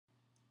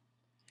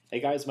Hey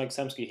guys, Mike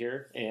Semsky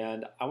here,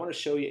 and I want to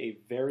show you a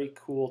very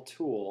cool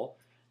tool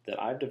that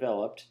I've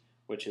developed,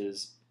 which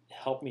has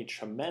helped me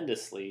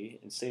tremendously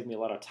and saved me a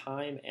lot of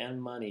time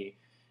and money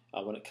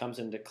when it comes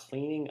into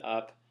cleaning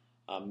up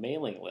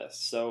mailing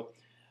lists.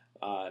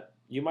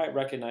 You might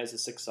recognize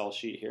this Excel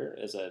sheet here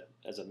as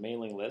a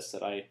mailing list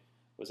that I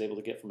was able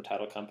to get from a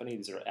title company.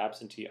 These are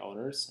absentee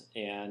owners,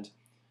 and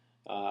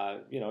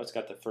it's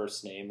got the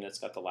first name and it's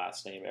got the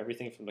last name,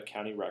 everything from the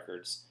county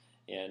records.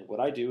 And what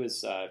I do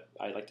is I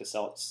like to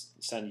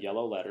send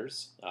yellow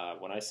letters.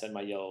 When I send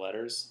my yellow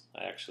letters,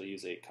 I actually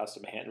use a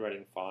custom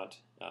handwriting font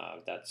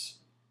that's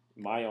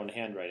my own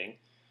handwriting.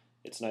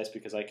 It's nice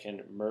because I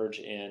can merge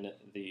in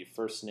the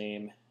first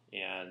name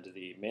and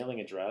the mailing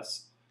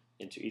address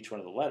into each one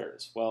of the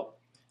letters. Well,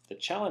 the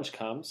challenge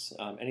comes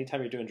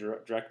anytime you're doing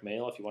direct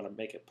mail, if you want to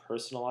make it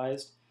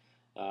personalized,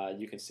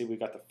 you can see we've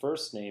got the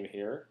first name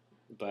here,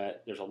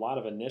 but there's a lot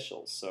of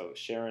initials. So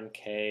Sharon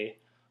K,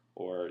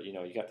 or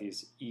you got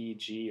these E,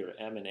 G, or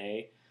M and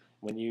A.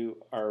 When you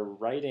are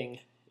writing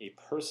a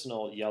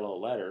personal yellow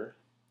letter,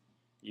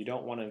 you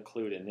don't want to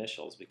include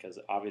initials because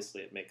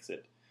obviously it makes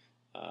it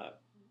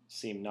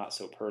seem not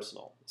so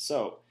personal.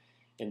 So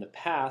in the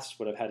past,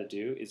 what I've had to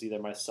do is either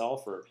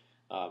myself or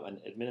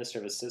an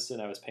administrative assistant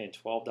I was paying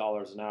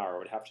 $12 an hour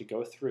would have to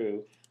go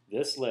through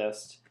this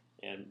list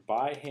and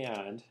by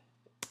hand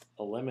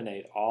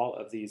eliminate all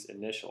of these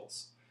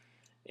initials.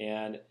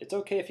 And it's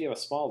okay if you have a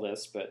small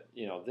list, but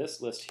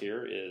this list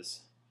here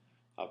is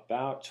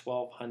about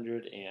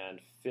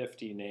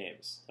 1,250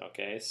 names.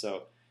 Okay,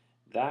 so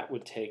that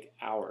would take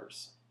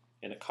hours,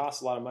 and it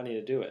costs a lot of money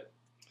to do it.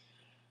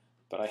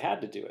 But I had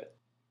to do it.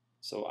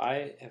 So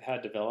I have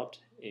had developed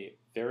a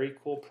very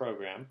cool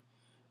program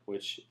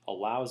which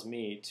allows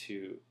me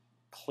to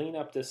clean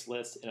up this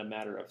list in a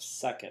matter of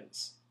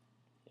seconds.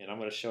 And I'm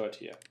going to show it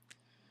to you.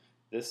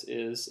 This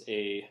is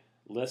a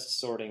list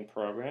sorting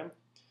program.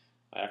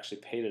 I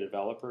actually paid a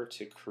developer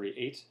to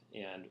create,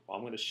 and I'm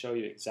going to show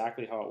you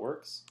exactly how it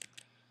works.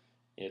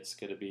 It's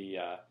going to be,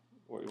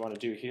 what we want to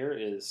do here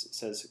is, it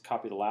says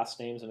copy the last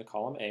names into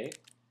column A.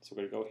 So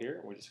we're going to go here,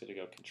 and we're just going to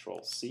go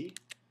Control C,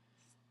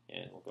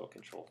 and we'll go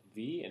Control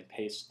V and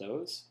paste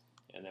those.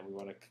 And then we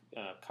want to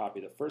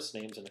copy the first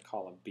names into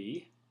column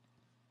B.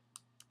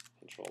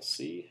 Control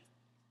C,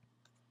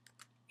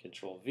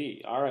 Control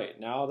V. All right,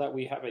 now that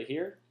we have it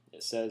here,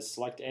 it says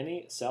select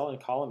any cell in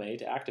column A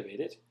to activate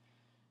it.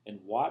 And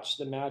watch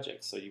the magic.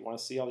 So you want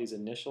to see all these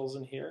initials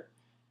in here.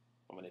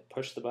 I'm going to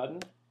push the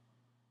button.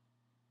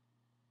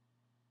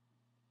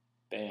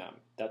 Bam.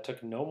 That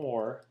took no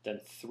more than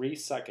 3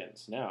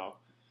 seconds. Now,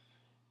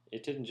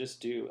 it didn't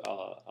just do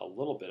a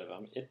little bit of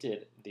them. It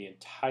did the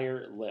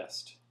entire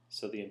list.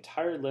 So the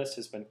entire list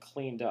has been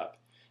cleaned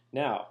up.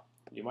 Now,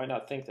 you might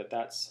not think that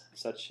that's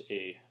such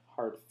a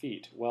hard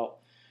feat. Well,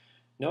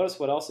 notice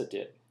what else it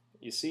did.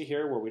 You see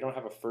here where we don't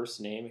have a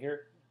first name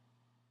here,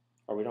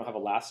 or we don't have a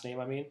last name,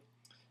 I mean.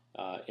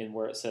 In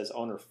where it says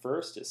owner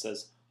first, it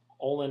says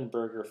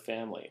Ohlenberger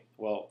family.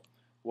 Well,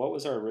 what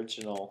was our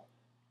original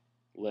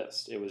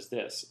list? It was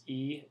this,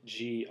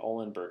 E.G.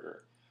 Ohlenberger.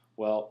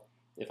 Well,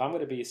 if I'm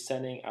going to be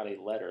sending out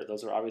a letter,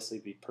 those are obviously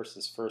the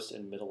person's first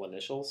and middle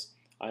initials.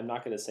 I'm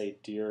not going to say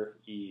Dear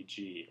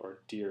E.G.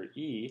 or Dear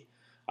E.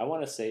 I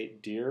want to say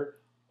Dear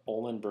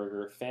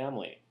Ohlenberger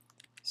family.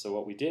 So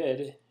what we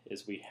did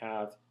is we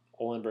have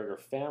Ohlenberger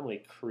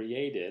family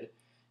created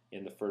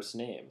in the first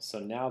name. So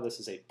now this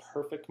is a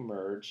perfect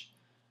merge.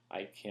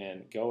 I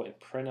can go and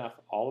print off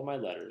all of my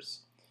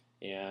letters,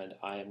 and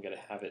I am going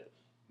to have it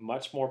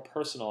much more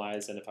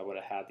personalized than if I would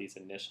have had these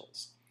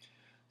initials.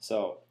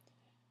 So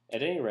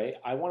at any rate,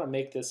 I want to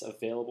make this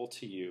available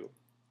to you,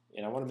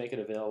 and I want to make it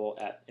available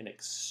at an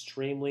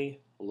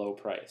extremely low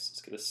price.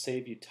 It's going to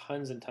save you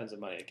tons and tons of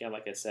money. Again,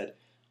 like I said,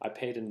 I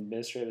paid an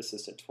administrative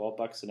assistant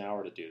 $12 an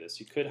hour to do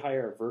this. You could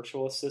hire a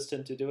virtual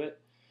assistant to do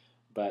it,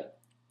 but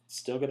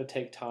still going to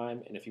take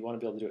time, and if you want to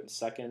be able to do it in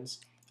seconds,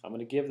 I'm going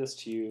to give this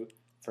to you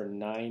for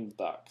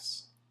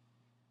 $9.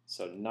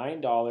 So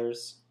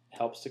 $9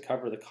 helps to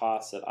cover the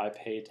costs that I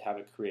paid to have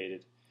it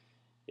created.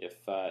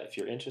 If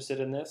you're interested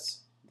in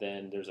this,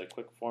 then there's a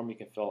quick form you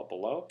can fill out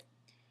below,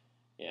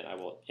 and I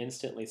will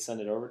instantly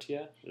send it over to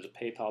you. There's a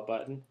PayPal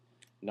button.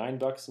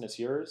 $9 and it's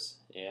yours,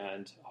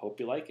 and hope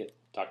you like it.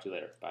 Talk to you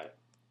later. Bye.